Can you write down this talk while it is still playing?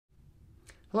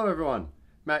Hello everyone,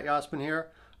 Matt Yosman here.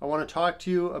 I want to talk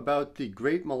to you about the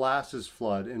Great Molasses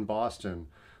Flood in Boston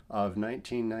of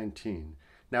 1919.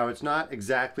 Now it's not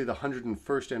exactly the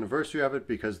 101st anniversary of it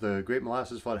because the Great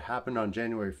Molasses Flood happened on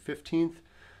January 15th,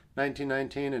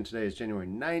 1919, and today is January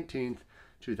 19th,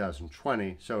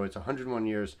 2020, so it's 101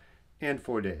 years and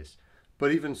 4 days.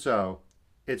 But even so,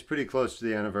 it's pretty close to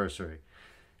the anniversary.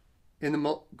 In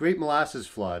the Great Molasses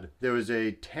Flood, there was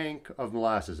a tank of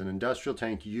molasses, an industrial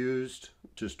tank used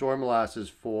to store molasses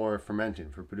for fermenting,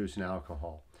 for producing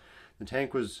alcohol. The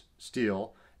tank was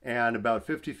steel and about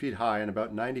 50 feet high and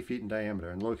about 90 feet in diameter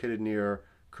and located near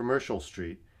Commercial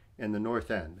Street in the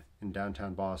North End in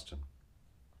downtown Boston.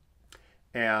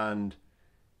 And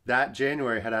that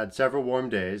January had several warm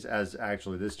days, as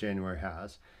actually this January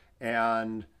has,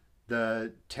 and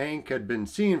the tank had been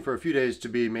seen for a few days to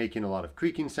be making a lot of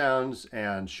creaking sounds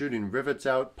and shooting rivets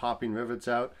out, popping rivets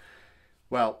out.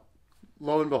 Well,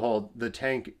 lo and behold, the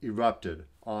tank erupted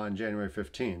on January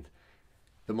 15th.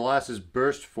 The molasses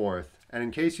burst forth, and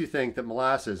in case you think that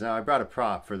molasses, now I brought a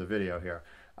prop for the video here.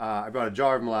 I brought a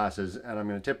jar of molasses, and I'm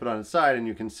going to tip it on its side, and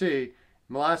you can see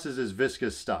molasses is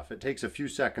viscous stuff. It takes a few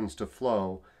seconds to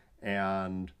flow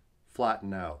and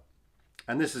flatten out.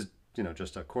 And this is,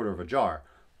 just a quarter of a jar.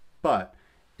 But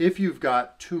if you've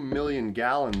got 2 million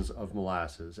gallons of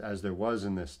molasses, as there was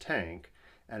in this tank,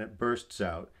 and it bursts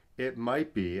out, it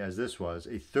might be, as this was,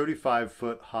 a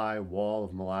 35-foot high wall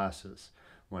of molasses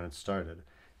when it started.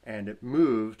 And it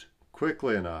moved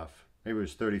quickly enough, maybe it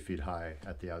was 30 feet high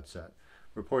at the outset.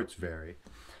 Reports vary.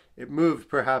 It moved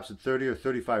perhaps at 30 or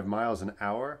 35 miles an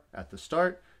hour at the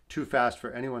start, too fast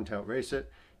for anyone to outrace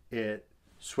it. It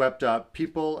swept up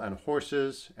people and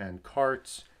horses and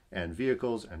carts and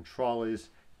vehicles and trolleys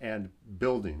and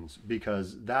buildings,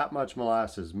 because that much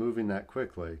molasses moving that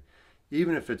quickly,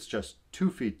 even if it's just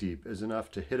 2 feet deep, is enough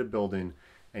to hit a building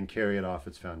and carry it off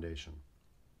its foundation.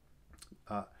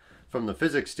 From the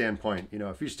physics standpoint,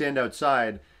 if you stand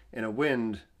outside in a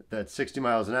wind that's 60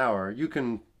 miles an hour, you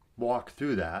can walk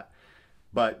through that,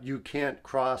 but you can't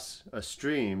cross a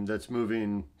stream that's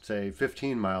moving, say,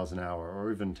 15 miles an hour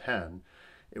or even 10.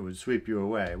 It would sweep you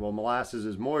away. Well, molasses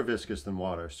is more viscous than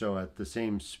water, so at the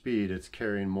same speed, it's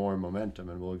carrying more momentum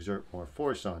and will exert more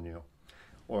force on you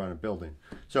or on a building.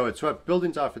 So it swept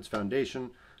buildings off its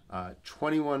foundation.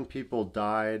 21 people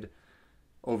died.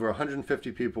 Over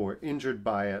 150 people were injured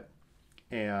by it.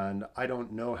 And I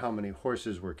don't know how many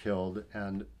horses were killed.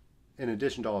 And in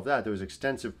addition to all of that, there was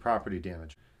extensive property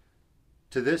damage.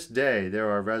 To this day, there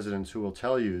are residents who will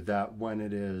tell you that when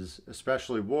it is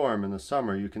especially warm in the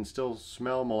summer, you can still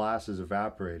smell molasses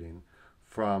evaporating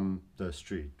from the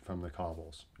street, from the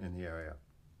cobbles in the area.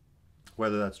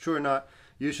 Whether that's true or not,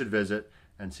 you should visit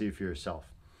and see for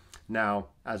yourself. Now,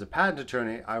 as a patent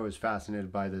attorney, I was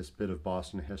fascinated by this bit of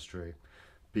Boston history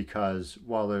because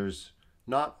while there's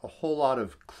not a whole lot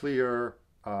of clear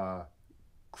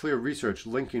research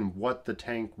linking what the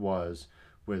tank was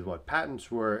with what patents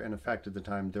were in effect at the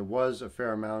time, there was a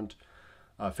fair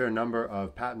number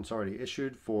of patents already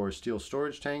issued for steel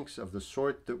storage tanks of the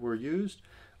sort that were used.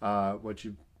 What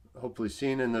you've hopefully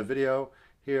seen in the video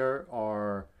here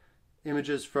are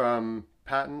images from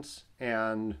patents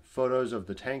and photos of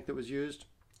the tank that was used.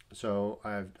 So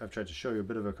I've tried to show you a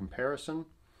bit of a comparison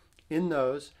in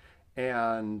those.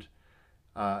 And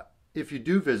if you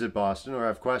do visit Boston or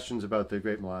have questions about the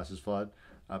Great Molasses Flood,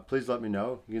 please let me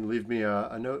know. You can leave me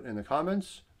a note in the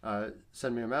comments,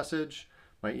 send me a message.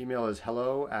 My email is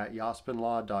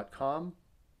hello@yospanlaw.com.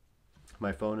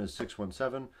 My phone is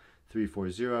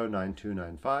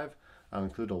 617-340-9295. I'll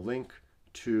include a link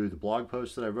to the blog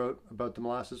post that I wrote about the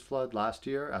Molasses Flood last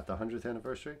year at the 100th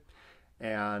anniversary.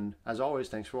 And as always,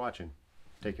 thanks for watching.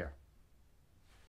 Take care.